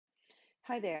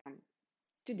Hi there.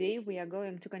 Today we are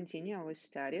going to continue our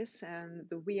studies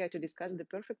and we are to discuss the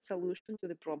perfect solution to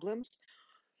the problems,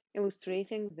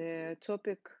 illustrating the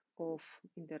topic of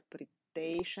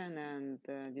interpretation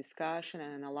and discussion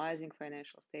and analyzing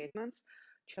financial statements,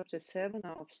 chapter 7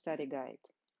 of study guide.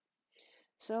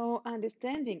 So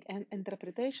understanding and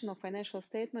interpretation of financial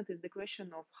statement is the question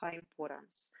of high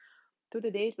importance. To the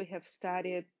date, we have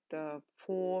studied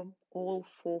all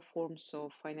four forms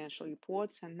of financial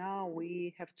reports, and now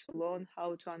we have to learn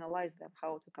how to analyze them,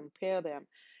 how to compare them,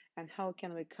 and how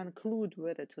can we conclude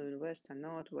whether to invest or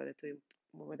not, whether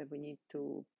we need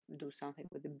to do something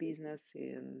with the business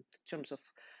in terms of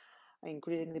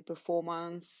increasing the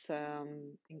performance,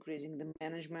 increasing the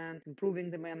management, improving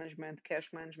the management, cash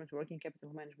management, working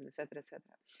capital management, etc., etc.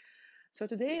 So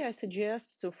today I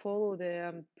suggest to follow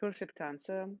the perfect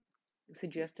answer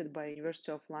suggested by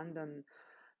University of London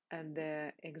and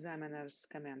the examiner's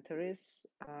commentaries.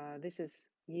 This is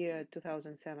year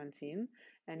 2017,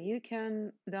 and you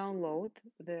can download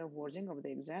the wording of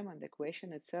the exam and the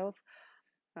question itself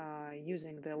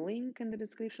using the link in the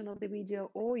description of the video,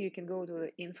 or you can go to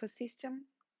the info system,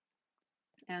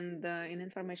 and in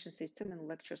information system in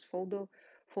lectures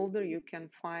folder you can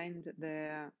find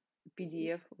the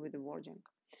PDF with the wording.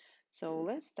 So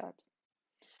let's start.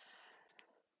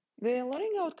 The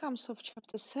learning outcomes of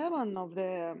chapter 7 of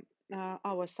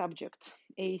our subject,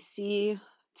 AC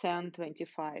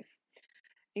 1025,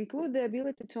 include the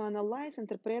ability to analyze,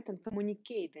 interpret, and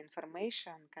communicate the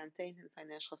information contained in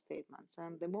financial statements.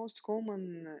 And the most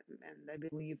common, and I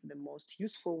believe the most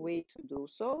useful way to do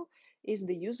so, is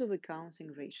the use of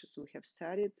accounting ratios we have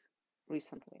studied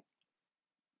recently.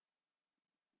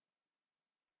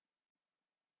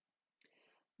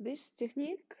 This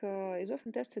technique is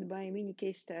often tested by a mini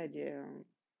case study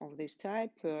of this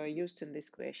type used in this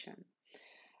question.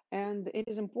 And it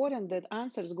is important that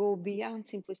answers go beyond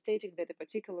simply stating that a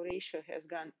particular ratio has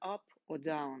gone up or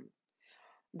down.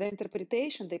 The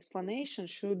interpretation, the explanation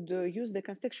should use the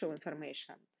contextual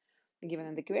information given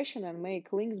in the question and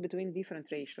make links between different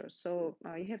ratios. So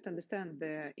you have to understand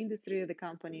the industry the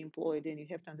company employed in, you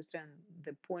have to understand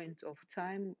the point of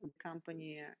time the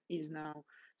company is now.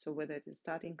 So whether it is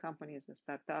starting company, is a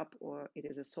startup, or it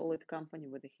is a solid company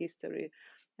with a history,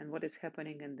 and what is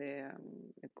happening in the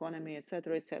economy,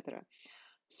 etc., etc.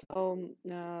 So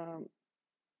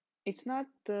it's not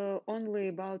only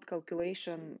about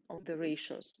calculation of the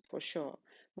ratios, for sure.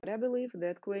 But I believe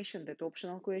that question, that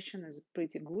optional question, is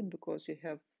pretty good because you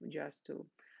have just to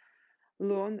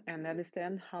learn and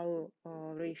understand how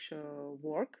ratios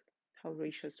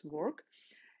work.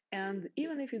 And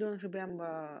even if you don't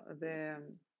remember the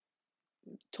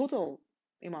total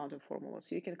amount of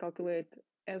formulas, you can calculate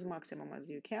as maximum as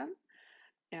you can,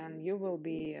 and you will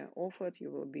be you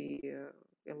will be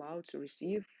allowed to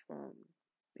receive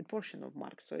a portion of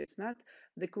marks. So it's not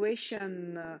the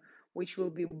question which will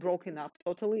be broken up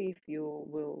totally if you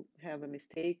will have a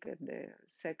mistake at the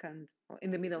second,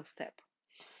 in the middle step.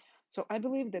 So I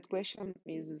believe that question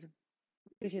is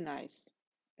pretty nice,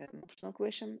 an optional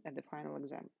question at the final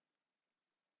exam.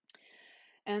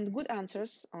 And good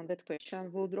answers on that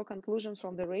question will draw conclusions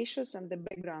from the ratios and the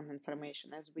background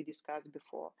information, as we discussed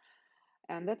before.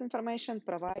 And that information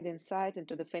provides insight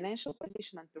into the financial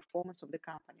position and performance of the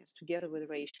companies together with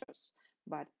ratios.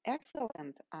 But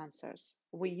excellent answers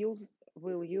will use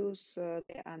the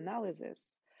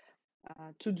analysis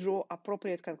to draw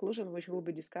appropriate conclusion, which will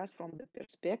be discussed from the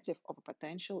perspective of a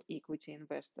potential equity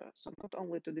investor. So not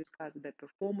only to discuss the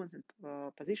performance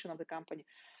and position of the company,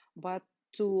 but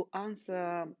to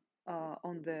answer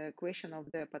on the question of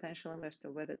the potential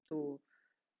investor whether to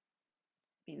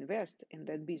invest in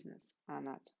that business or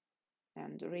not.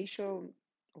 And ratios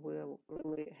will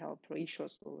really help.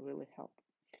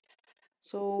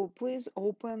 So please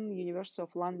open University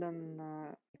of London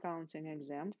accounting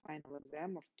exam, final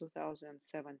exam of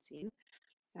 2017,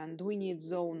 and we need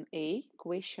zone A,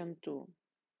 question 2.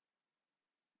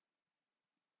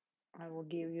 I will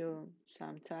give you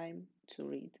some time to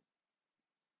read.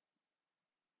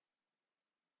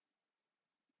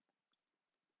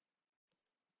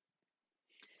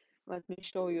 Let me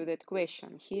show you that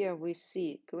question. Here we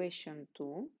see question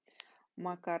 2,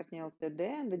 McCartney Ltd,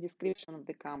 and the description of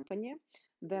the company.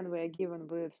 Then we are given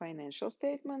with financial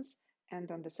statements,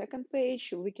 and on the second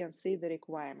page we can see the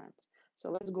requirements.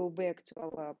 So let's go back to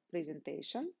our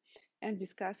presentation and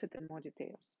discuss it in more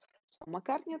details. So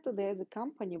McCartney Ltd is a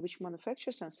company which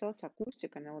manufactures and sells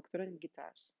acoustic and electronic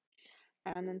guitars.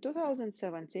 And in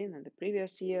 2017, in the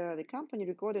previous year, the company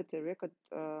recorded a record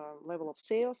level of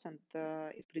sales and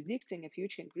is predicting a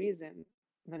future increase in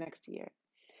the next year.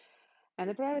 And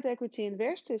the private equity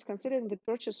investor is considering the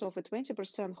purchase of a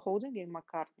 20% holding in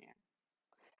McCartney.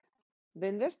 The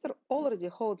investor already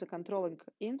holds a controlling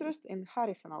interest in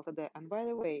Harrison Ltd. And by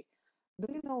the way, do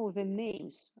you know the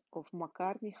names of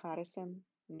McCartney, Harrison?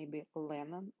 Maybe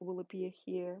Lennon will appear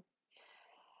here.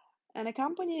 And a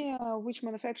company which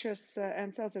manufactures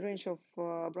and sells a range of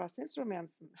brass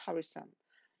instruments, Harrison,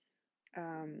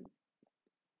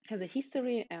 has a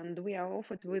history, and we are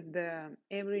offered with the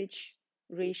average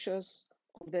ratios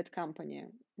of that company,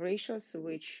 ratios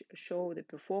which show the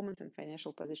performance and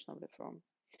financial position of the firm.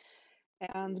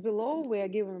 And below we are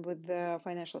given with the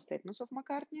financial statements of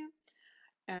McCartney,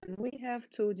 and we have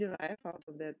to derive out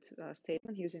of that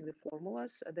statement using the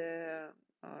formulas the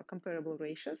comparable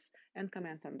ratios and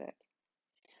comment on that.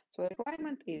 So the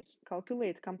requirement is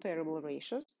calculate comparable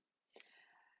ratios,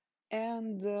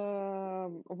 and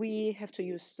we have to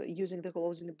use using the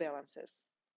closing balances.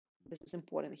 This is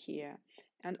important here.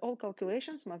 And all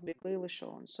calculations must be clearly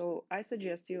shown. So I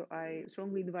suggest you, I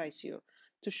strongly advise you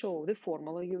to show the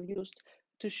formula you've used,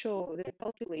 to show the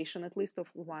calculation at least of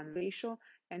one ratio,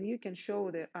 and you can show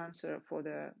the answer for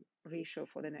the ratio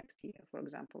for the next year, for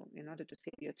example, in order to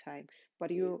save your time.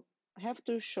 But you have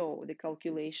to show the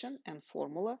calculation and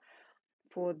formula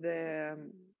for the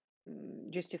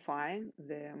justifying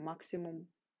the maximum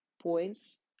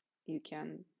points you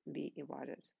can be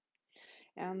awarded.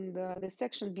 And the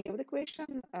section B of the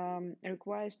question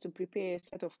requires to prepare a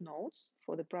set of notes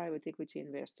for the private equity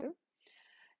investor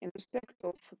in respect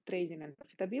of trading and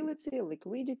profitability,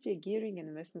 liquidity, gearing, and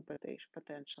investment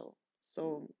potential.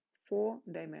 So 4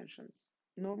 dimensions.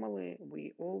 Normally,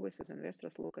 we always, as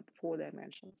investors, look at 4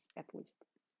 dimensions at least.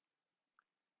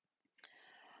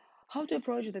 How to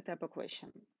approach the type of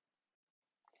question?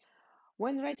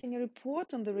 When writing a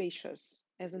report on the ratios,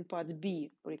 as in part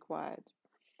B required,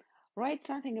 write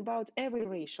something about every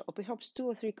ratio, or perhaps 2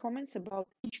 or 3 comments about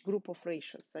each group of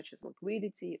ratios, such as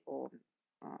liquidity or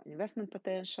investment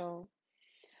potential.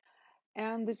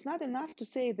 And it's not enough to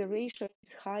say the ratio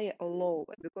is higher or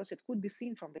lower, because it could be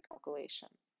seen from the calculation.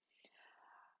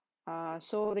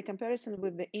 So the comparison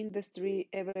with the industry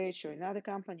average or another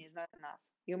company is not enough.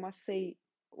 You must say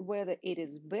whether it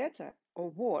is better or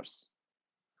worse,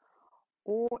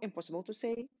 or impossible to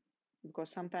say,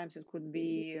 because sometimes it could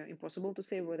be impossible to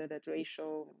say whether that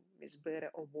ratio is better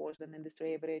or worse than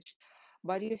industry average.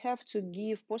 But you have to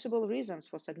give possible reasons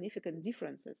for significant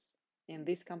differences in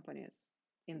these companies,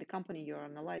 in the company you're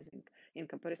analyzing, in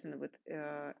comparison with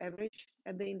average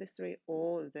at the industry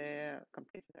or the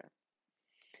competitor.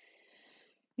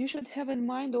 You should have in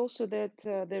mind also that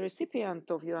the recipient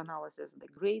of your analysis, the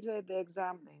grader at the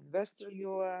exam, the investor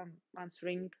you are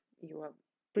answering, you are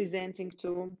presenting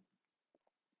to,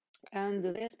 and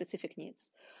their specific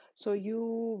needs. So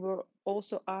you were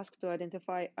also asked to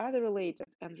identify other related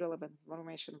and relevant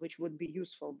information which would be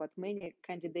useful, but many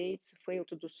candidates fail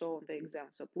to do so on the exam.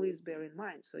 So please bear in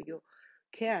mind. So you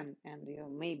can, and you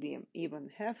maybe even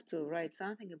have to write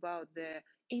something about the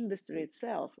industry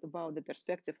itself, about the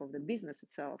perspective of the business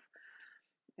itself,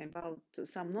 about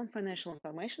some non-financial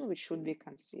information which should be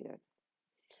considered.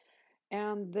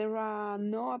 And there are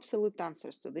no absolute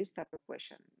answers to this type of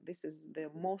question. This is the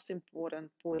most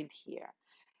important point here.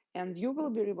 And you will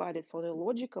be rewarded for the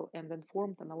logical and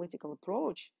informed analytical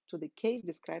approach to the case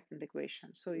described in the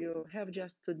question. So you have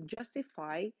just to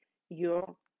justify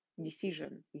your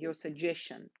decision, your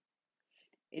suggestion.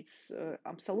 It's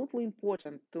absolutely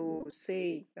important to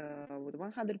say with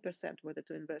 100% whether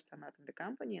to invest or not in the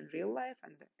company in real life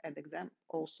and at exam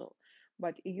also.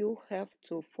 But you have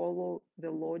to follow the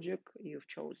logic you've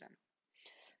chosen.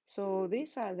 So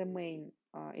these are the main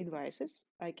advices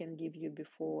I can give you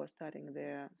before starting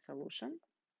the solution.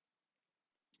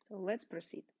 So let's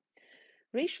proceed.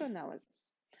 Ratio analysis.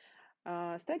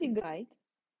 Study guide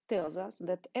tells us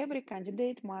that every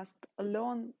candidate must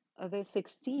learn the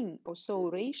 16 or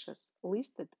so ratios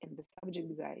listed in the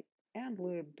subject guide and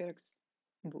Louis Berg's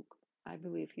book. I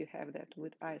believe you have that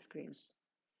with ice creams.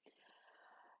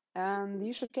 And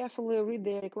you should carefully read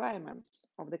the requirements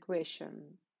of the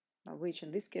question, which in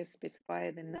this case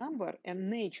specify the number and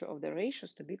nature of the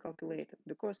ratios to be calculated.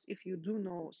 Because if you do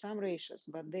know some ratios,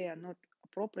 but they are not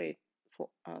appropriate for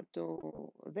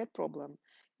to that problem,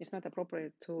 it's not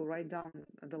appropriate to write down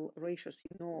the ratios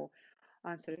you know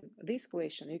answering this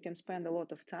question. You can spend a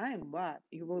lot of time, but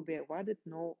you will be awarded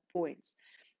no points.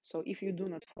 So if you do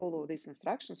not follow these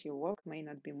instructions, your work may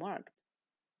not be marked.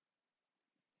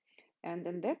 And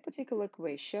in that particular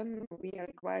question, we are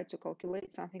required to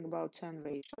calculate something about 10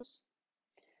 ratios,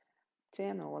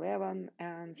 10 or 11,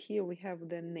 and here we have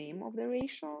the name of the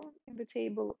ratio in the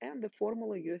table and the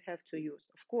formula you have to use.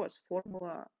 Of course,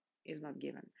 formula is not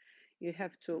given. You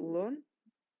have to learn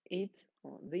it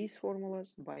or these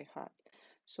formulas by heart.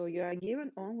 So you are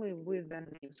given only with the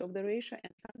names of the ratio,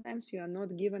 and sometimes you are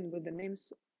not given with the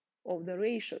names of the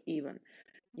ratio even.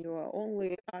 You are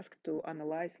only asked to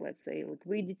analyze, let's say,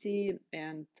 liquidity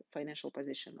and financial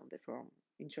position of the firm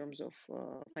in terms of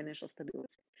financial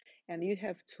stability. And you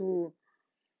have to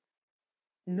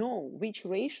know which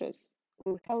ratios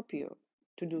will help you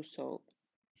to do so.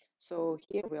 So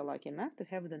here we are lucky enough to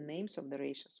have the names of the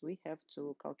ratios we have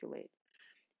to calculate.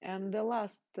 And the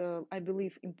last, I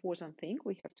believe, important thing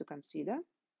we have to consider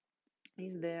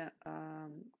is the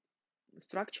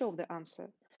structure of the answer.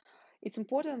 It's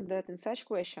important that in such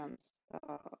questions,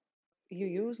 you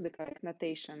use the correct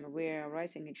notation where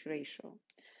writing each ratio.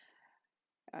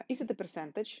 Is it a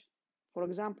percentage? For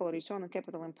example, return on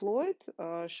capital employed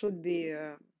should be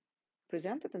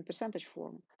presented in percentage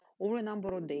form over a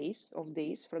number of days.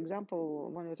 For example,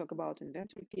 when we talk about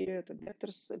inventory period or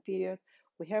debtors period,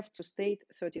 we have to state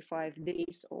 35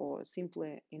 days or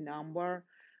simply a number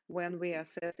when we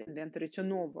assess inventory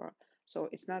turnover. So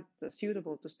it's not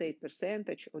suitable to state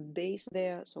percentage or days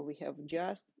there. So we have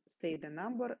just state the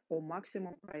number or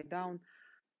maximum write down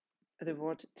the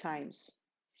word times.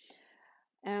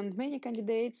 And many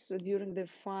candidates during the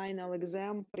final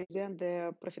exam present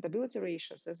their profitability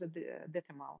ratios as a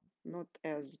decimal, not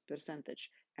as percentage.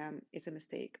 And it's a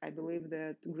mistake. I believe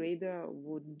that grader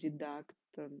would deduct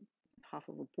half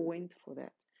of a point for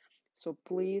that. So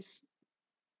please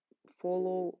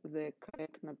follow the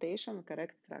correct notation,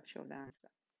 correct structure of the answer.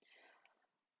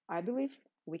 I believe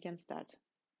we can start.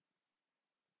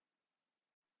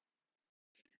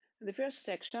 The first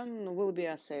section we'll be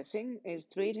assessing is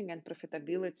trading and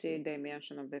profitability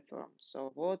dimension of the firm.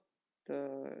 So what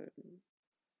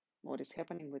is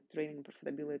happening with trading and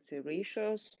profitability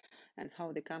ratios and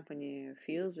how the company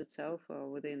feels itself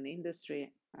within the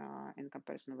industry in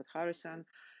comparison with Harrison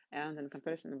and in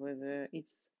comparison with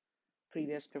its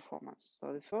previous performance.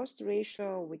 So the first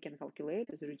ratio we can calculate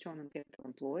is the return on capital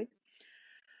employed.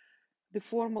 The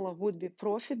formula would be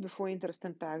profit before interest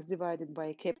and tax divided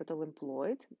by capital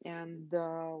employed. And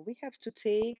we have to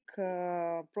take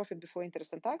profit before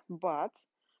interest and tax, but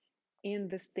in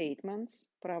the statements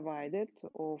provided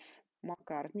of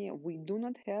McCartney, we do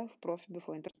not have profit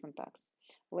before interest and tax.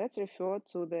 Let's refer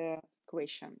to the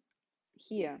question.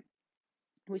 Here,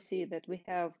 we see that we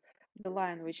have the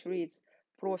line which reads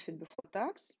profit before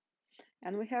tax,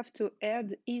 and we have to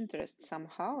add interest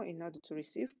somehow in order to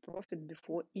receive profit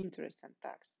before interest and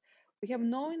tax. We have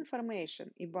no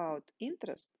information about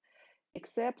interest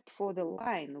except for the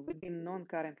line within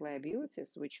non-current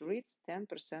liabilities which reads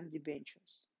 10%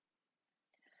 debentures.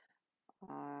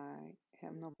 I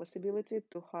have no possibility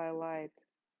to highlight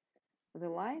the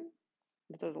line,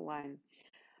 the total line,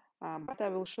 but I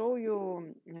will show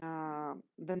you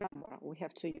the number we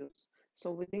have to use.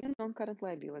 So within non-current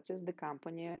liabilities, the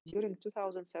company during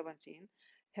 2017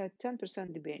 had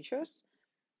 10% debentures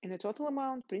in a total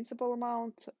amount, principal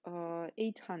amount,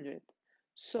 800.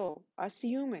 So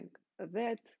assuming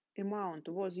that amount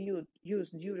was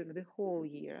used during the whole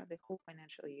year, the whole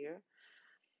financial year,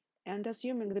 and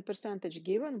assuming the percentage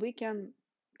given, we can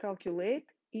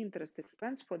calculate interest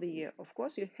expense for the year. Of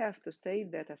course, you have to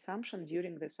state that assumption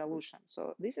during the solution.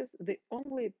 So this is the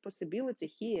only possibility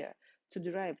here to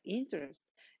derive interest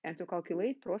and to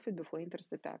calculate profit before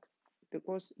interest and tax,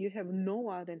 because you have no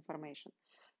other information.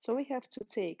 So we have to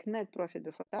take net profit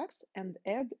before tax and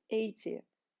add 10%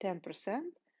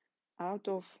 out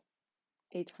of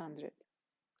 800.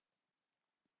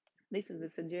 This is the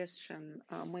suggestion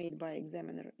made by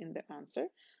examiner in the answer.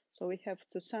 So we have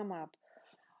to sum up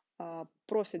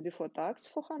profit before tax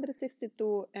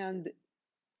 462 and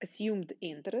assumed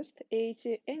interest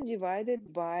 80 and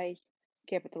divided by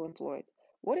capital employed.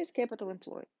 What is capital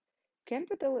employed?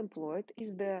 Capital employed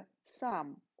is the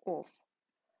sum of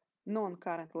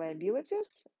non-current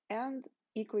liabilities and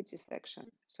equity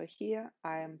section. So here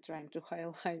I am trying to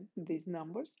highlight these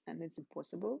numbers, and it's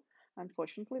impossible,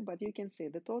 unfortunately, but you can see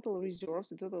the total reserves,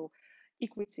 the total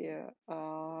equity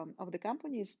of the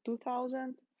company is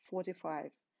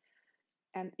 2045.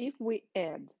 And if we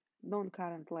add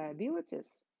non-current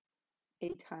liabilities,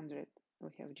 800, we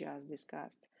have just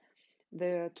discussed,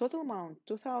 the total amount,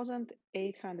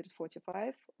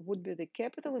 2,845, would be the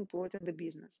capital employed in the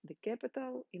business, the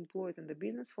capital employed in the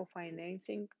business for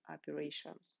financing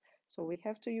operations. So we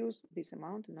have to use this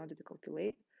amount in order to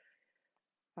calculate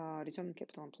return on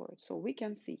capital employed. So we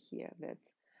can see here that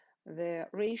the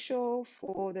ratio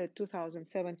for the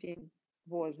 2017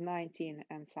 was 19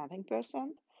 and something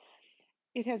percent.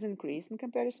 It has increased in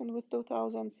comparison with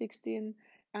 2016,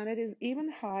 and it is even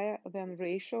higher than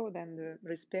the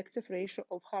respective ratio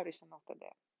of horizontal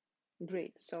today.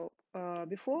 Great. So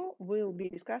before we'll be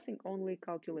discussing only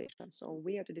calculations. So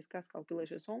we are to discuss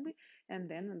calculations only, and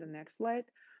then on the next slide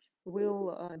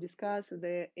we'll discuss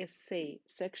the essay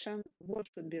section. What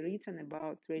should be written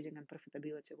about trading and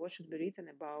profitability? What should be written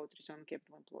about return on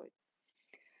capital employed?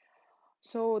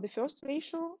 So the first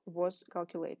ratio was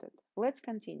calculated. Let's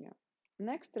continue.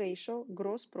 Next ratio,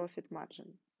 gross profit margin.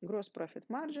 Gross profit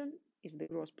margin is the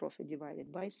gross profit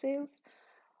divided by sales.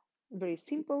 Very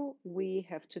simple. We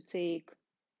have to take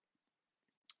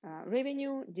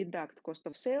revenue, deduct cost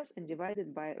of sales, and divide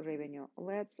it by revenue.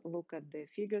 Let's look at the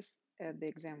figures at the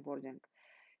exam wording.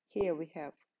 Here we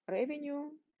have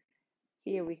revenue.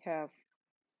 Here we have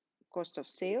cost of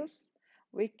sales.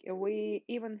 We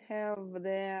even have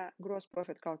the gross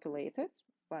profit calculated,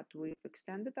 but we've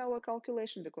extended our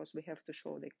calculation because we have to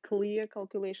show the clear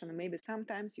calculation. And maybe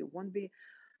sometimes you won't be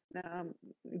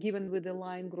given with the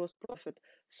line gross profit.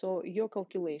 So your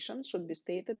calculation should be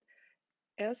stated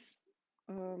as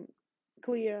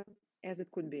clear as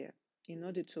it could be in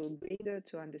order to better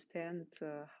to understand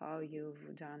how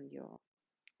you've done your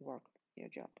work, your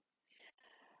job.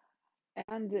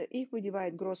 And if we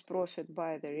divide gross profit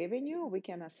by the revenue, we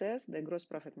can assess the gross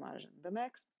profit margin. The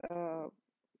next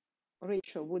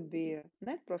ratio would be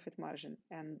net profit margin,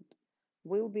 and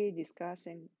we'll be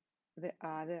discussing the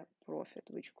other profit,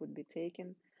 which could be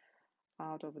taken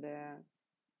out of the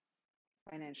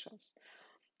financials.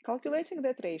 Calculating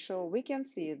that ratio, we can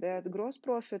see that gross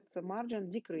profit margin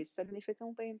decreased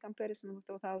significantly in comparison with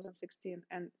 2016,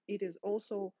 and it is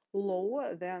also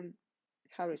lower than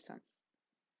Harrison's.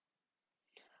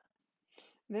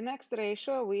 The next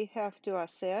ratio we have to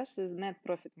assess is net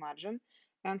profit margin,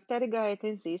 and study guide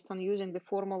insists on using the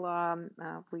formula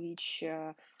which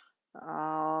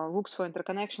looks for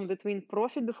interconnection between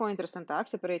profit before interest and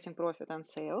tax, operating profit, and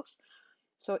sales.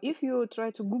 So if you try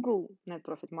to Google net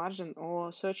profit margin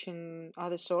or search in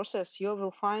other sources, you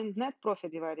will find net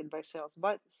profit divided by sales.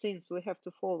 But since we have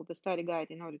to follow the study guide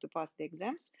in order to pass the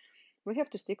exams, we have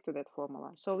to stick to that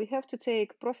formula. So we have to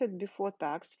take profit before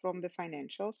tax from the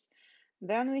financials.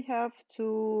 Then we have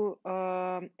to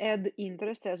add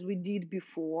interest as we did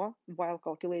before while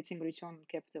calculating return on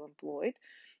capital employed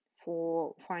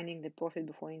for finding the profit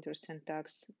before interest and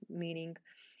tax meaning,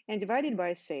 and divided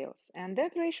by sales. And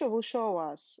that ratio will show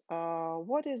us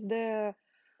what is the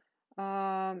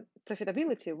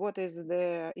profitability, what is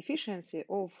the efficiency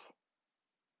of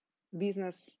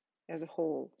business as a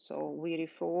whole. So we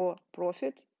refer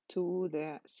profit to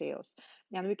the sales.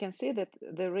 And we can see that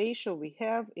the ratio we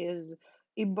have is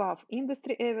above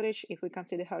industry average, if we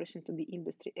consider Harrison to be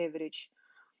industry average,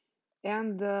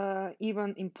 and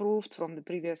even improved from the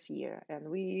previous year. And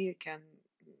we can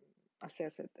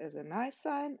assess it as a nice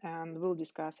sign, and we'll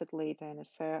discuss it later in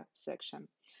a section.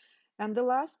 And the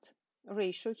last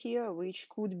ratio here, which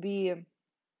could be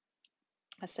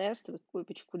assessed,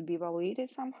 which could be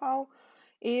evaluated somehow,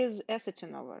 is asset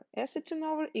turnover. Asset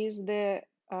turnover is the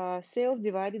sales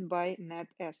divided by net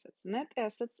assets. Net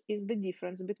assets is the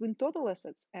difference between total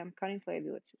assets and current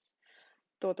liabilities.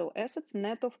 Total assets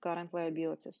net of current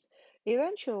liabilities.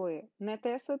 Eventually, net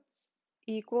assets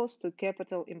equals to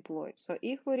capital employed. So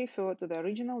if we refer to the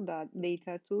original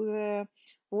data, to the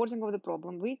wording of the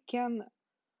problem, we can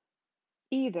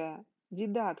either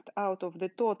deduct out of the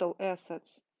total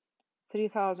assets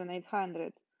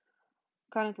 3,800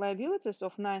 current liabilities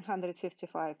of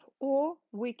 955, or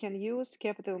we can use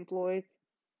capital employed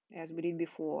as we did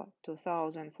before,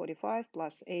 2,045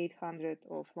 plus 800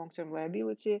 of long-term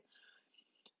liability.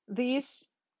 These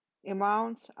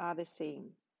amounts are the same.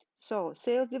 So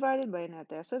sales divided by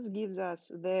net assets gives us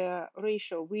the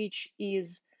ratio which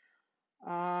is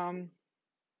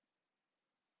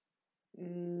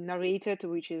narrated,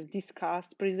 which is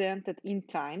discussed, presented in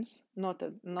times, not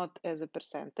as a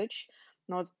percentage,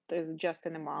 not as just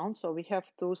an amount. So we have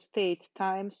to state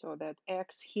times, so that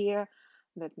X here,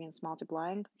 that means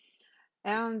multiplying.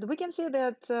 And we can see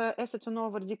that asset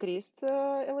turnover decreased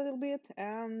a little bit.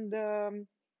 And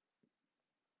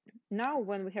now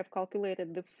when we have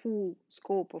calculated the full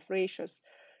scope of ratios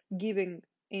giving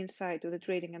insight to the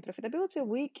trading and profitability,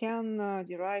 we can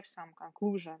derive some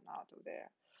conclusion out of there.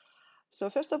 So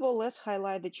first of all, let's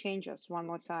highlight the changes one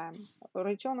more time.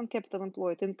 Return on capital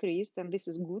employed increased, and this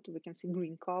is good. We can see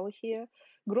green color here.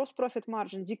 Gross profit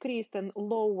margin decreased and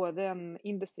lower than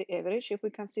industry average. If we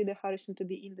consider Harrison to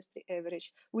be industry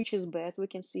average, which is bad, we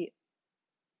can see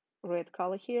red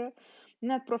color here.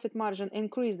 Net profit margin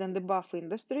increased and above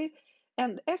industry.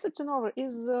 And asset turnover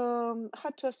is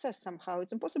hard to assess somehow.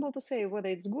 It's impossible to say whether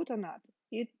it's good or not.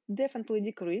 it definitely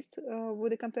decreased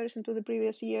with the comparison to the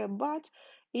previous year, but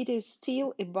it is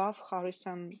still above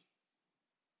horizon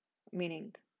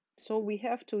meaning. So we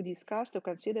have to discuss to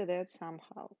consider that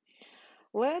somehow.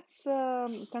 Let's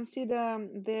consider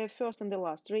the first and the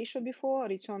last ratio before,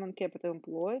 return on capital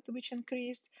employed, which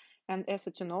increased, and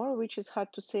asset turnover, which is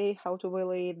hard to say how to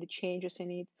evaluate the changes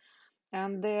in it.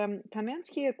 And the comments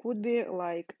here could be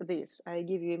like this. I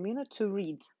give you a minute to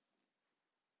read.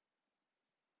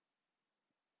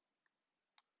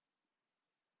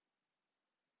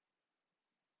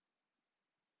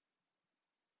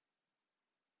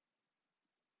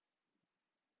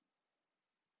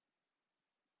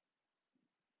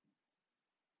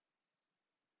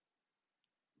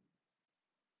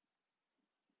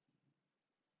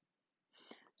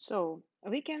 So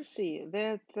we can see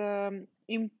that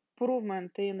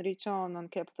improvement in return on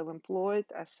capital employed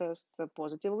assessed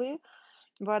positively,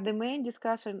 but the main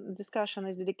discussion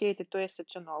is dedicated to asset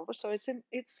turnover. So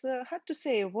it's hard to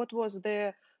say what was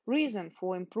the reason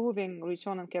for improving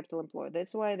return on capital employed.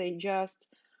 That's why they just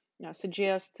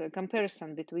suggest a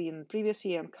comparison between previous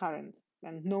year and current,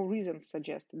 and no reasons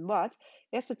suggested. But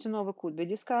asset turnover could be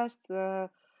discussed.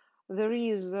 There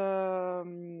is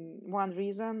one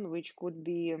reason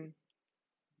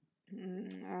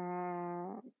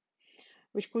uh,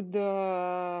 which could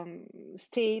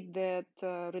state that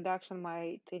reduction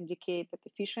might indicate that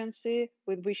efficiency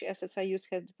with which assets are used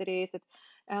has deteriorated.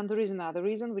 And there is another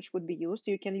reason which could be used.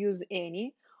 You can use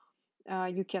any,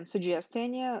 you can suggest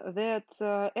any,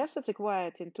 that assets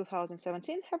acquired in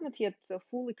 2017 have not yet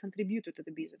fully contributed to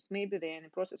the business. Maybe they're in the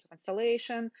process of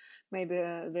installation, maybe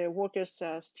their workers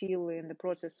are still in the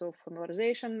process of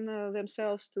familiarization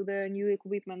themselves to the new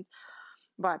equipment.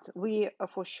 But we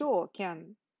for sure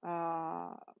can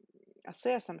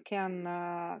assess and can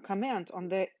comment on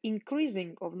the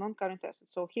increasing of non-current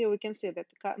assets. So here we can see that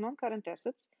non-current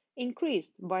assets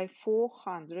increased by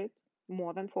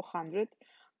more than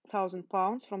 400,000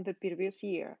 pounds from the previous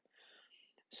year.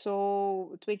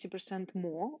 So 20%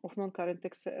 more of non-current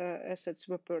assets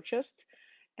were purchased.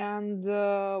 And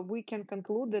we can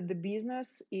conclude that the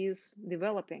business is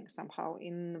developing somehow,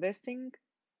 investing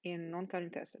in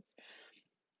non-current assets.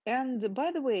 And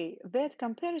by the way, that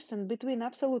comparison between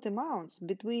absolute amounts,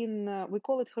 we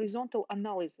call it horizontal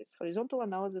analysis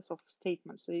of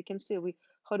statements. So you can see we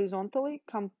horizontally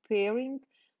comparing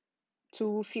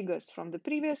two figures from the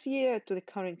previous year to the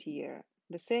current year.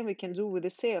 The same we can do with the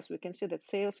sales. We can see that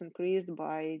sales increased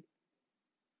by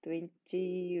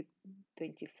 25%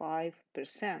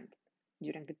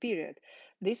 during the period.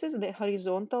 This is the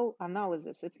horizontal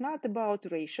analysis. It's not about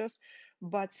ratios,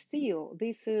 but still,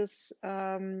 this is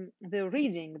the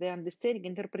reading, the understanding,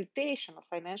 interpretation of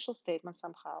financial statements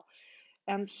somehow.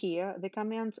 And here, the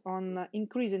comment on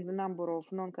increasing the number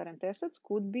of non-current assets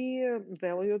could be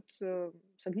valued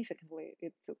significantly.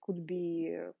 It could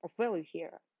be of value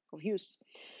here, of use.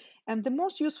 And the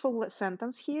most useful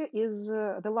sentence here is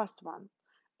the last one.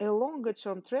 A longer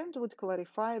term trend would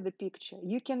clarify the picture.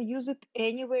 You can use it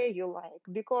anywhere you like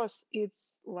because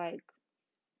it's like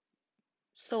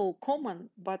so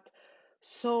common, but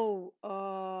so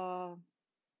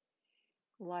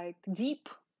like deep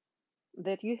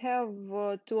that you have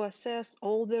to assess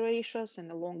all the ratios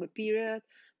in a longer period,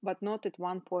 but not at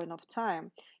one point of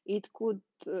time. It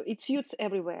suits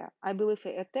everywhere. I believe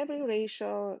at every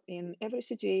ratio, in every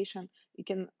situation, you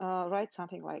can write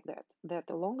something like that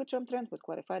the longer term trend would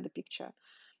clarify the picture.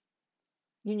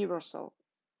 Universal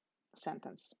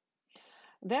sentence.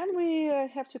 Then we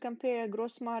have to compare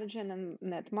gross margin and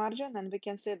net margin, and we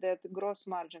can say that gross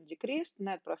margin decreased,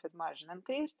 net profit margin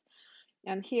increased.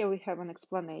 And here we have an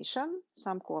explanation,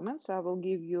 some comments. I will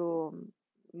give you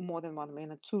more than 1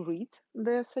 minute to read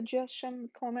the suggestion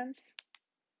comments.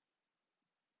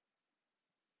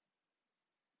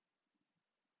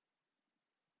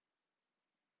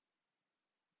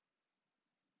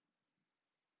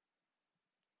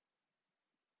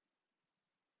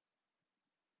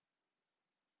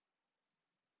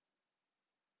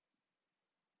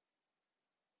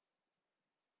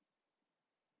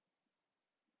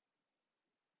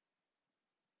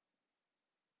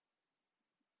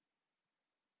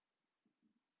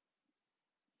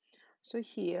 So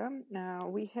here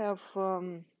we have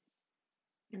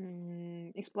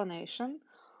explanation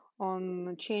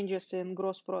on changes in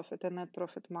gross profit and net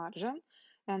profit margin.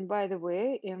 And by the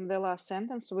way, in the last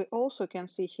sentence, we also can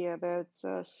see here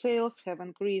that sales have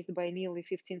increased by nearly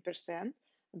 15%.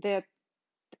 That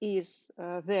is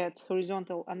that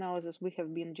horizontal analysis we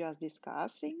have been just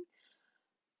discussing.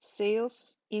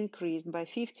 Sales increased by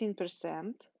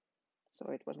 15%, So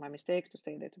it was my mistake to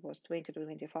say that it was 20 to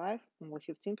 25, only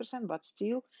 15%, but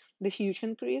still the huge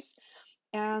increase.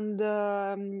 And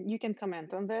you can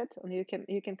comment on that, and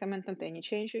you can comment on any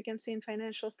change you can see in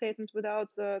financial statement without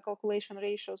the calculation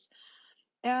ratios.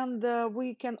 And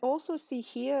we can also see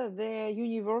here the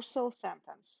universal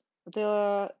sentence,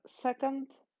 the second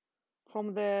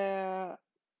from the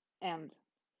end.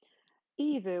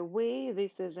 Either way,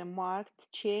 this is a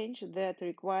marked change that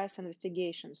requires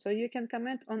investigation. So you can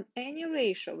comment on any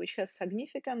ratio which has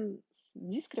significant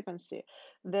discrepancy,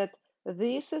 that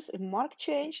this is a marked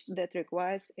change that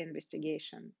requires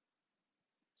investigation.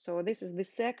 So this is the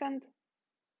second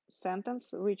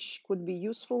sentence which could be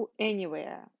useful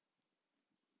anywhere.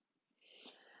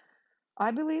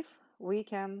 I believe we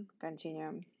can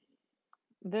continue.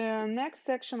 The next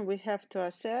section we have to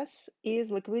assess is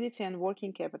liquidity and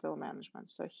working capital management.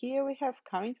 So here we have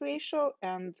current ratio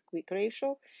and quick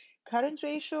ratio. Current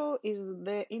ratio is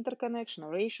the interconnection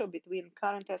ratio between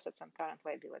current assets and current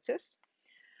liabilities.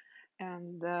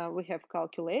 And we have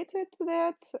calculated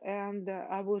that, and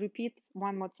I will repeat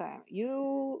one more time.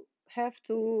 You have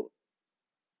to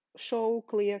show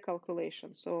clear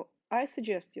calculation. So I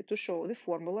suggest you to show the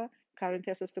formula, current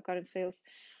assets to current sales,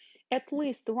 at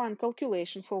least one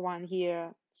calculation for 1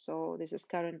 year. So this is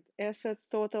current assets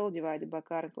total divided by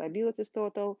current liabilities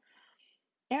total,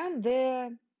 and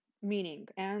their meaning.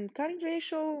 And current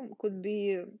ratio could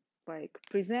be like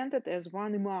presented as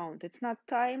one amount. It's not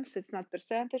times, it's not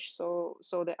percentage. So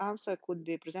the answer could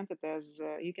be presented as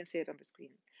you can see it on the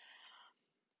screen.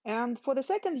 And for the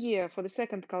second year, for the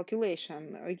second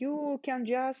calculation, you can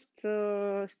just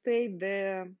state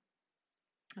the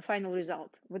final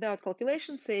result without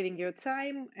calculation, saving your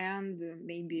time and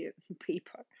maybe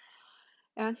paper.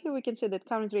 And here we can see that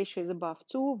current ratio is above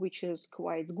 2, which is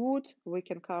quite good. We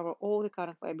can cover all the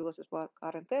current liabilities for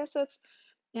current assets,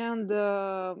 and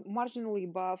marginally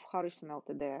above Harrison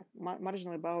LTD,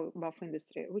 marginally above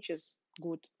industry, which is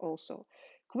good also.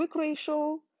 Quick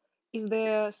ratio is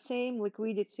the same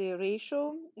liquidity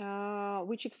ratio,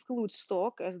 which excludes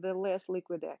stock as the less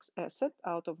liquid asset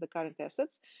out of the current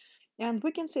assets. And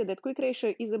we can see that quick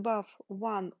ratio is above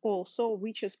 1 also,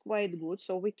 which is quite good.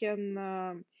 So we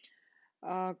can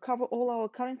cover all our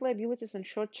current liabilities and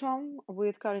short term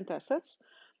with current assets.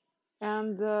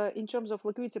 And in terms of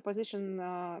liquidity position,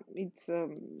 it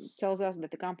tells us that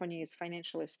the company is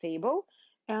financially stable.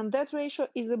 And that ratio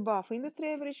is above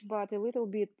industry average, but a little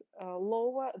bit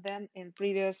lower than in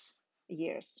previous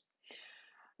years.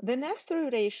 The next three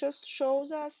ratios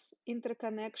shows us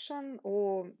interconnection,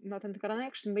 or not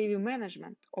interconnection, maybe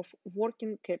management of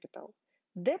working capital,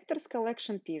 debtors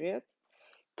collection period,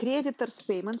 creditors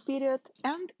payment period,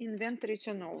 and inventory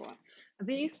turnover.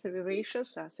 These three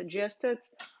ratios are suggested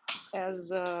as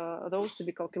those to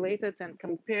be calculated and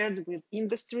compared with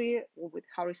industry or with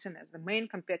Harrison as the main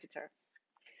competitor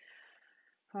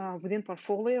within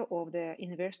portfolio of the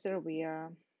investor we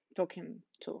are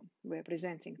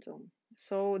presenting to.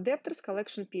 So debtors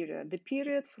collection period, the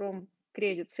period from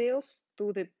credit sales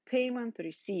to the payment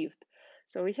received.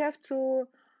 So we have to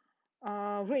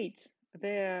rate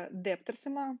the debtors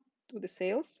amount to the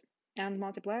sales and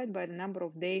multiply it by the number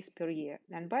of days per year.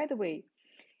 And by the way,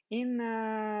 in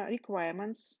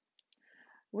requirements,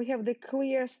 we have the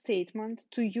clear statement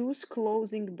to use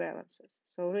closing balances.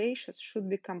 So ratios should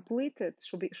be completed,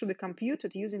 should be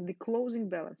computed using the closing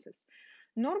balances.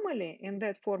 Normally, in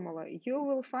that formula, you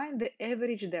will find the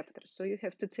average debtors. So you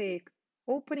have to take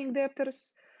opening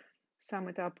debtors, sum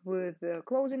it up with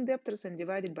closing debtors, and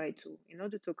divide it by 2 in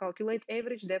order to calculate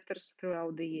average debtors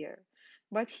throughout the year.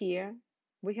 But here,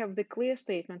 we have the clear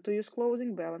statement to use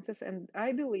closing balances, and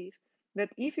I believe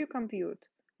that if you compute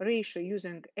ratio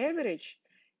using average,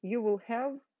 you will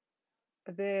have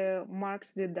the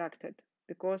marks deducted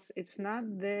because it's not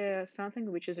something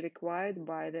which is required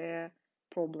by the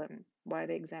problem, by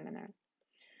the examiner.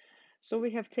 So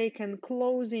we have taken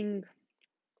closing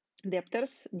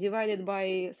debtors divided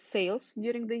by sales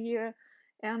during the year,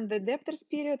 and the debtors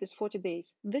period is 40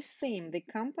 days, the same the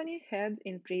company had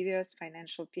in previous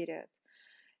financial period.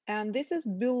 And this is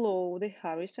below the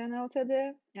Harrison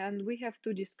LTD, and we have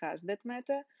to discuss that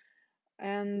matter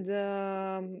and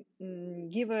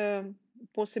give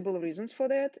possible reasons for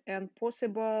that and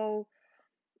possible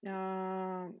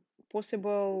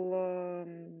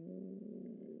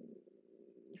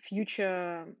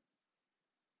future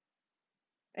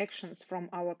actions from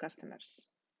our customers.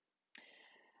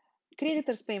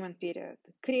 Creditors payment period.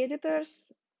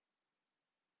 Creditors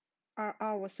are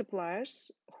our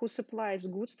suppliers who supplies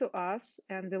goods to us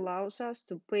and allows us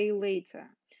to pay later.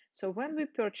 So when we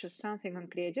purchase something on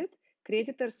credit,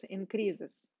 creditors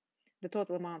increases. the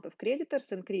total amount of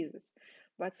creditors increases.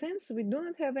 But since we do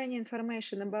not have any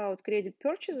information about credit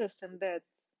purchases in that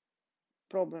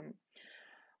problem,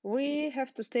 we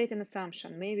have to state an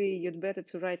assumption. Maybe you'd better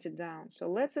to write it down. So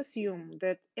let's assume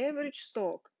that average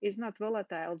stock is not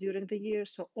volatile during the year,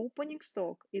 so opening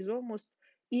stock is almost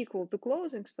equal to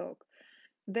closing stock.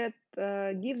 That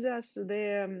gives us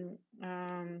the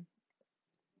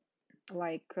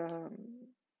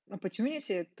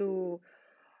opportunity to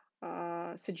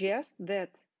suggest that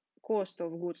cost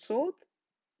of goods sold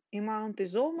amount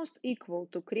is almost equal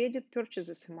to credit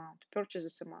purchases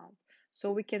amount.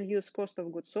 So we can use cost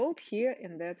of goods sold here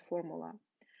in that formula.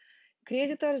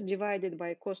 Creditors divided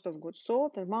by cost of goods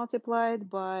sold and multiplied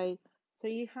by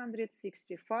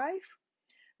 365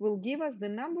 will give us the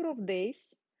number of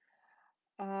days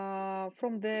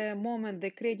from the moment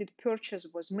the credit purchase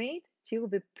was made till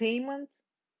the payment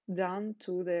done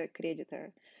to the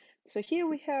creditor. So here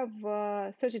we have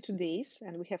 32 days,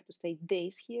 and we have to state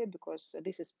days here because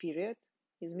this is period,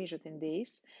 is measured in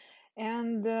days.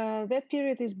 And that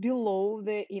period is below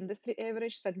the industry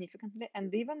average significantly,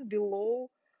 and even below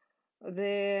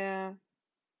the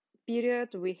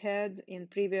period we had in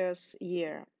previous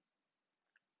year.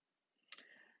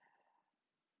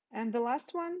 And the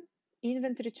last one,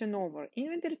 inventory turnover.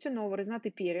 Inventory turnover is not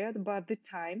a period, but the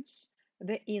times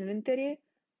the inventory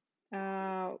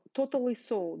totally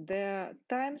sold. The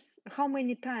times, how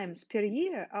many times per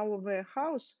year our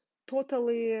warehouse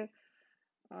totally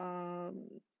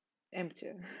empty,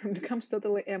 becomes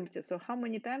totally empty. So how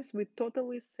many times we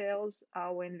totally sells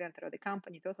our inventory, the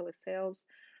company totally sells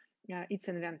its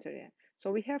inventory.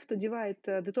 So we have to divide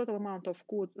the total amount of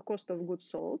cost of goods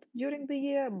sold during the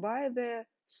year by the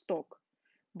stock,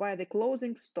 by the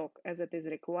closing stock as it is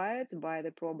required by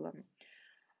the problem.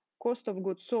 Cost of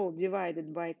goods sold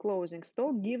divided by closing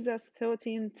stock gives us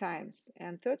 13 times,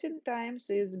 and 13 times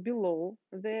is below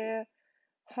the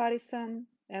horizon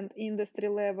and industry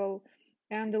level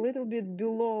and a little bit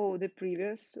below the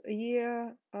previous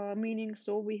year meaning,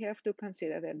 so we have to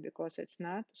consider that because it's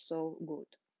not so good.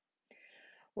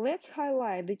 Let's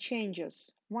highlight the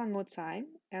changes one more time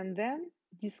and then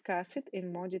discuss it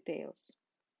in more details.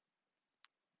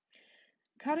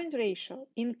 Current ratio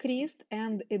increased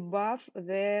and above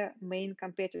the main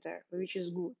competitor, which is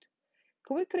good.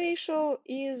 Quick ratio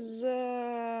is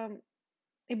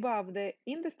above the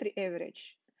industry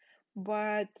average,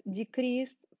 but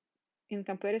decreased in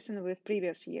comparison with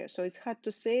previous year. So it's hard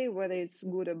to say whether it's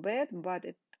good or bad, but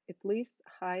it at least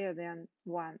higher than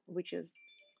 1, which is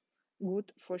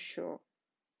good for sure.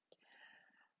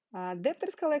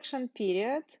 Debtors collection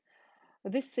period,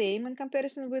 the same in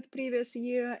comparison with previous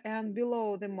year and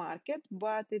below the market,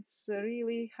 but it's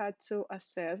really hard to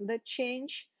assess that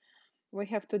change. We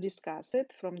have to discuss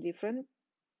it from different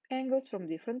angles, from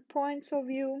different points of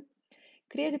view.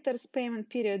 Creditors payment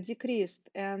period decreased,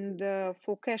 and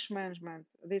for cash management,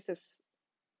 this is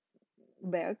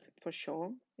bad for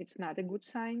sure. It's not a good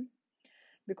sign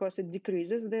because it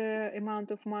decreases the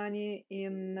amount of money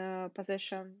in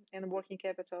possession and working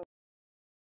capital.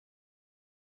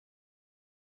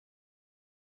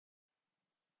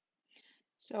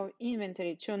 So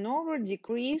inventory turnover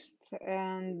decreased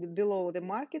and below the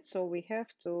market, so we have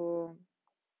to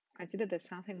consider that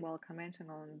something while commenting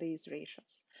on these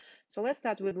ratios. So let's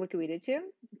start with liquidity,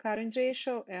 current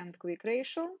ratio and quick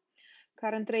ratio.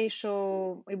 Current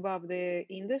ratio above the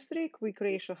industry, quick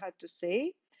ratio hard to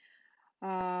say.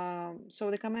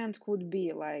 So the comment could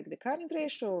be like the current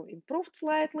ratio improved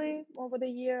slightly over the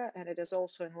year, and it is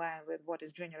also in line with what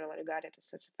is generally regarded as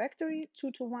satisfactory,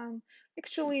 2-to-1.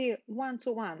 Actually,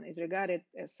 1-to-1 is regarded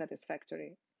as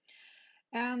satisfactory.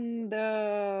 And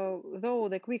though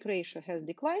the quick ratio has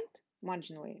declined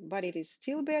marginally, but it is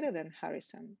still better than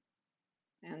Harrison.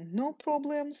 And no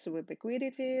problems with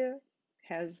liquidity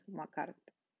has Makart.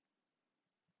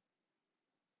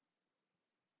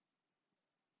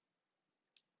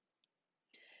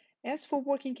 As for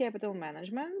working capital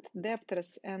management,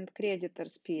 debtors and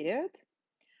creditors period,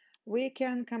 we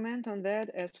can comment on that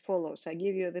as follows. I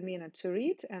give you the minute to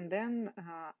read and then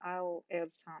I'll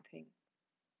add something.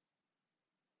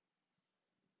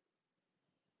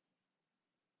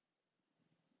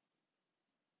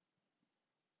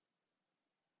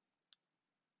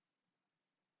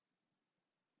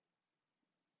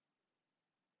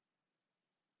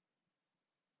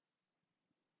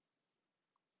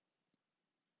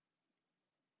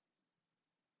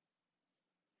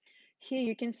 Here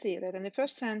you can see that in the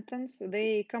first sentence,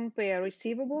 they compare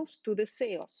receivables to the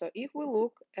sales. So if we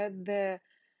look at the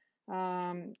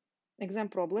exam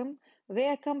problem, they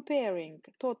are comparing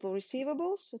total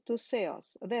receivables to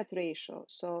sales, that ratio.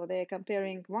 So they are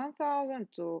comparing 1,000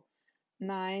 to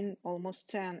 9, almost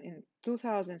 10 in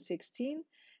 2016,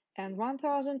 and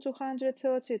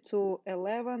 1,230 to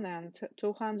 11 and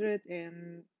 200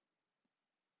 in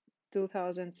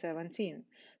 2017.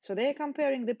 So they are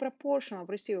comparing the proportion of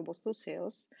receivables to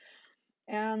sales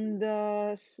and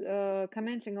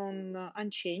commenting on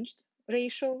unchanged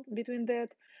ratio between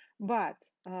that. But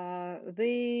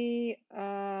the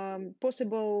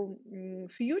possible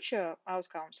future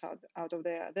outcomes out of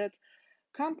there, that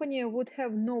company would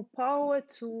have no power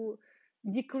to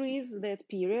decrease that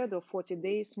period of 40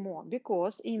 days more,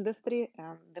 because industry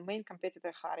and the main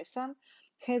competitor Harrison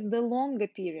has the longer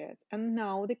period, and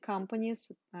now the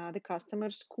companies, the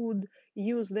customers could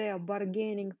use their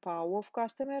bargaining power of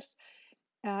customers,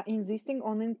 insisting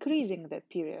on increasing that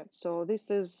period. So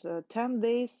this is 10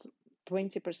 days,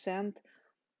 20%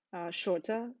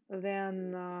 shorter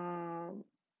than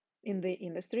in the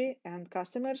industry, and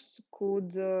customers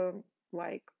could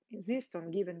like insist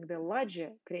on giving the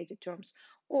larger credit terms,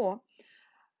 or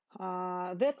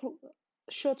that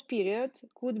short period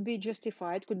could be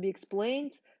justified, could be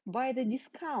explained by the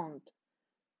discount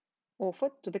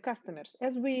offered to the customers.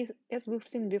 As we've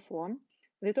seen before,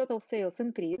 the total sales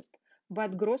increased,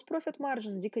 but gross profit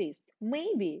margin decreased.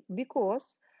 Maybe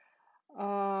because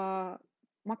McCartney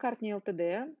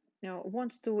Ltd.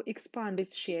 Wants to expand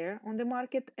its share on the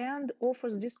market and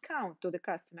offers discount to the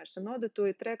customers in order to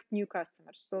attract new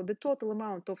customers. So the total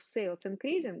amount of sales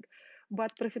increasing,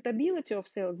 but profitability of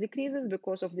sales decreases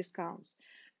because of discounts.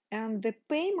 And the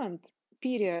payment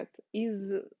period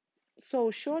is so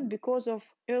short because of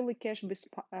early cash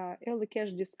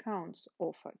discounts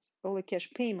offered, early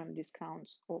cash payment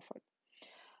discounts offered.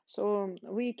 So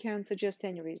we can suggest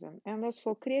any reason. And as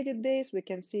for credit days, we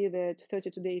can see that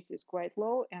 32 days is quite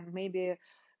low, and maybe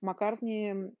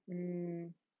McCartney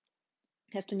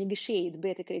has to negotiate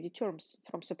better credit terms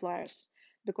from suppliers,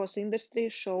 because industry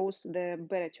shows the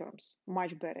better terms,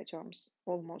 much better terms,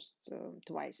 almost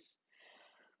twice.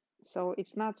 So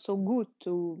it's not so good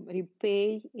to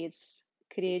repay its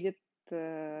credit,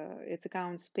 its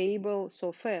accounts payable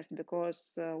so fast,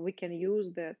 because we can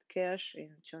use that cash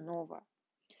in turnover.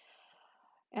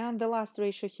 And the last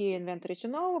ratio here, inventory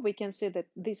turnover, we can see that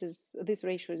this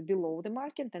ratio is below the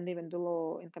market, and even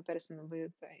below in comparison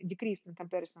with decreased in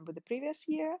comparison with the previous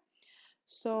year.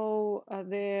 So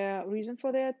the reason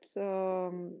for that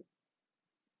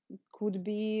could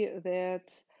be that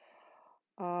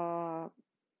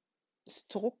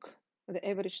stock, the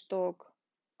average stock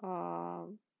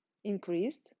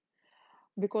increased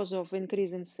because of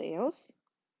increase in sales,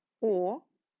 or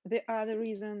the other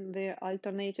reason, the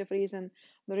alternative reason,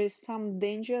 there is some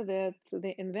danger that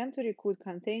the inventory could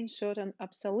contain certain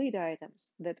obsolete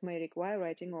items that may require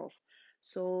writing off.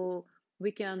 So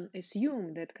we can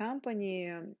assume that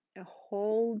company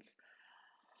holds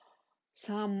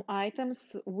some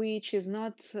items which is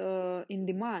not in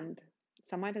demand,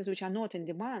 some items which are not in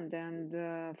demand, and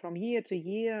from year to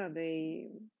year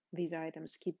these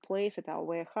items keep place at our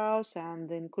warehouse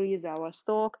and increase our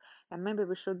stock. And maybe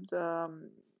we should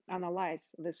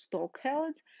analyze the stock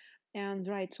held and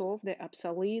write off the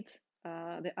obsolete,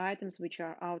 the items which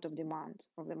are out of demand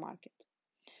of the market.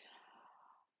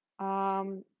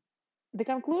 The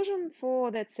conclusion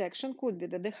for that section could be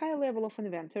that the high level of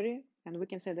inventory, and we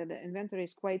can say that the inventory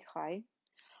is quite high,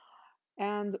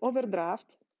 and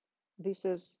overdraft, this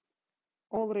is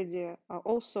already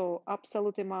also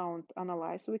absolute amount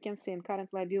analyzed. We can see in current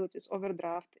liabilities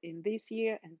overdraft in this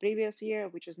year and previous year,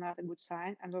 which is not a good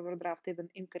sign, and overdraft even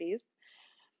increased.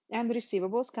 And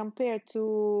receivables compared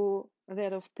to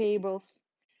that of payables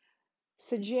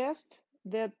suggest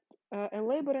that a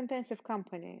labor-intensive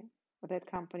company that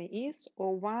company is,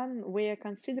 or one where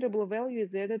considerable value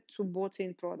is added to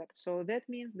bought-in products. So that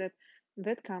means that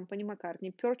that company,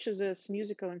 McCartney, purchases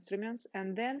musical instruments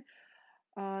and then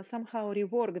somehow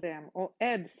rework them or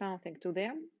add something to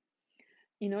them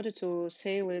in order to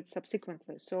sell it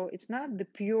subsequently. So it's not the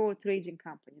pure trading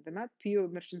company, they're not pure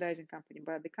merchandising company,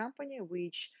 but the company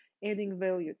which adding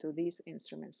value to these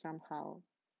instruments somehow.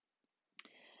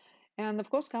 And of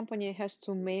course, company has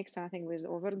to make something with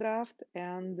overdraft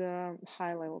and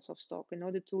high levels of stock in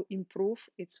order to improve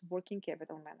its working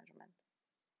capital management.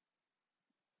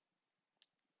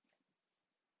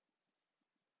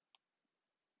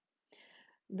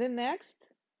 The next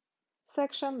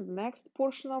section, next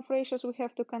portion of ratios we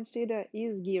have to consider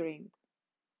is gearing.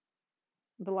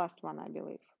 The last one, I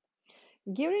believe.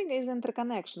 Gearing is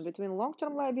interconnection between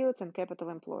long-term liabilities and capital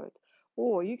employed.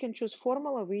 Or you can choose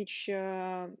formula which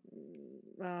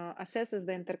assesses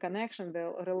the interconnection,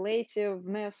 the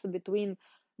relativeness between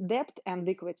debt and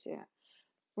equity.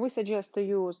 we suggest to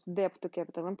use debt to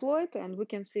capital employed, and we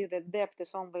can see that debt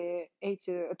is only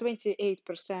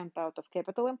 28% out of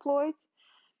capital employed,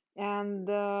 and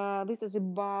this is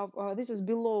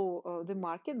below the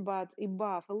market, but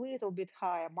above, a little bit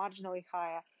higher, marginally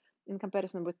higher in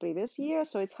comparison with previous year.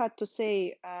 So it's hard to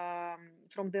say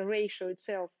from the ratio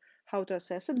itself how to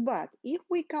assess it. But if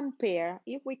we compare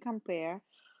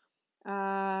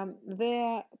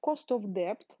the cost of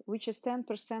debt, which is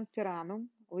 10% per annum,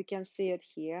 we can see it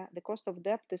here. The cost of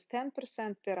debt is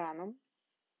 10% per annum.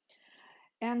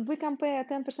 And we compare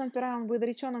 10% per annum with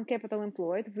return on capital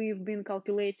employed. We've been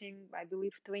calculating, I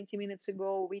believe, 20 minutes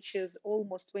ago, which is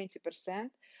almost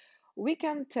 20%. We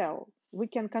can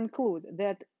conclude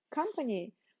that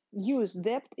company use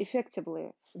debt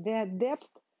effectively. Their debt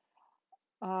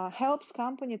helps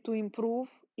company to improve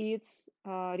its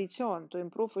return, to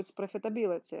improve its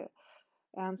profitability.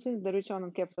 And since the return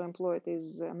on capital employed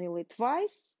is nearly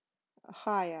twice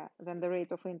higher than the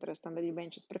rate of interest on the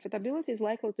debentures, profitability is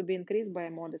likely to be increased by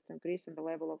a modest increase in the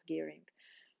level of gearing.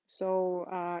 So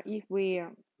if we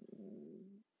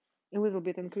a little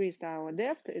bit increased our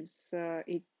debt,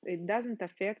 it doesn't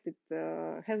affect, it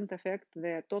hasn't affect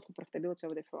the total profitability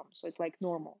of the firm. So it's like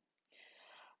normal.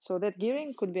 So that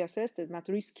gearing could be assessed as not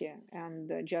risky,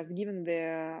 and just given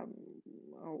the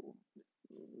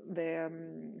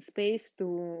space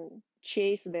to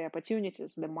chase the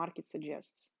opportunities the market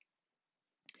suggests.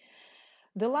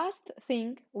 The last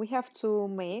thing we have to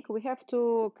make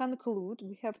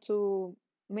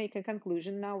a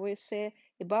conclusion now, we say,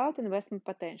 about investment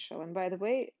potential. And by the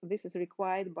way, this is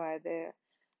required by the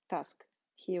task.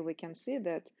 Here we can see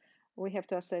that we have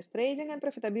to assess trading and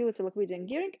profitability, liquidity and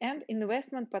gearing, and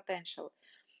investment potential.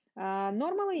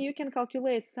 Normally, you can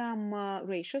calculate some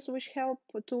ratios which help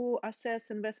to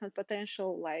assess investment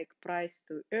potential, like price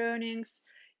to earnings,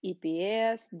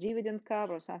 EPS, dividend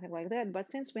cover, or something like that. But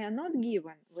since we are not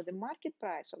given with the market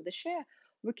price of the share,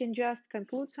 we can just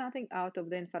conclude something out of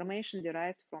the information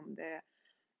derived from the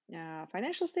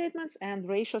financial statements and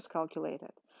ratios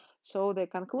calculated. So the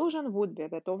conclusion would be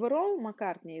that overall,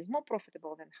 McCartney is more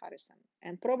profitable than Harrison,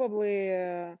 and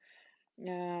probably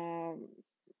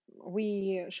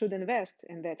we should invest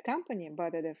in that company,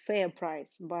 but at a fair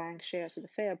price, buying shares at a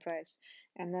fair price,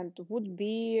 and that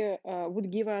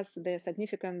would give us the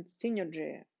significant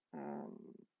synergy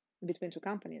between two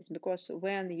companies. Because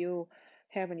when you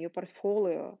have in your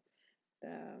portfolio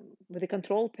with a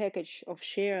control package of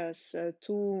shares,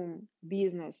 two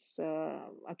business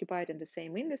occupied in the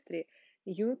same industry,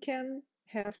 you can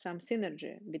have some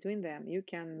synergy between them. You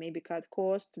can maybe cut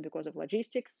costs because of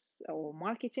logistics or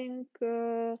marketing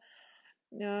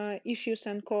issues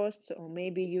and costs, or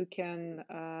maybe you can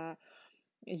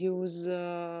use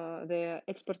the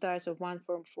expertise of one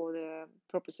firm for the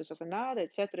purposes of another,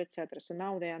 etc., etc. So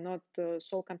now they are not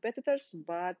sole competitors,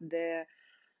 but the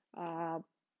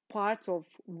part of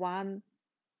one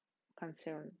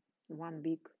concern, one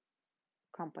big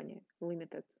company,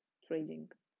 limited trading.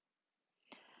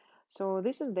 So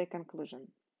this is the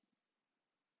conclusion.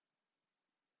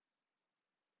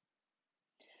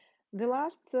 The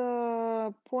last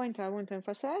point I want to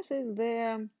emphasize is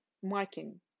the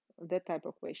marking, that type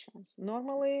of questions.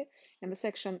 Normally, in the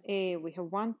section A, we have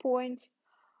 1 point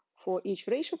for each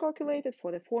ratio calculated,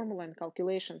 for the formula and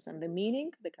calculations and the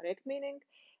meaning, the correct meaning,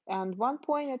 and 1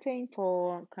 point attained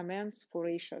for comments for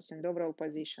ratios and overall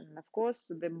position. And of course,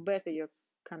 the better your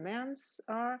comments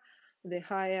are, the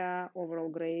higher overall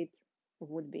grade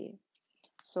would be.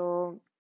 So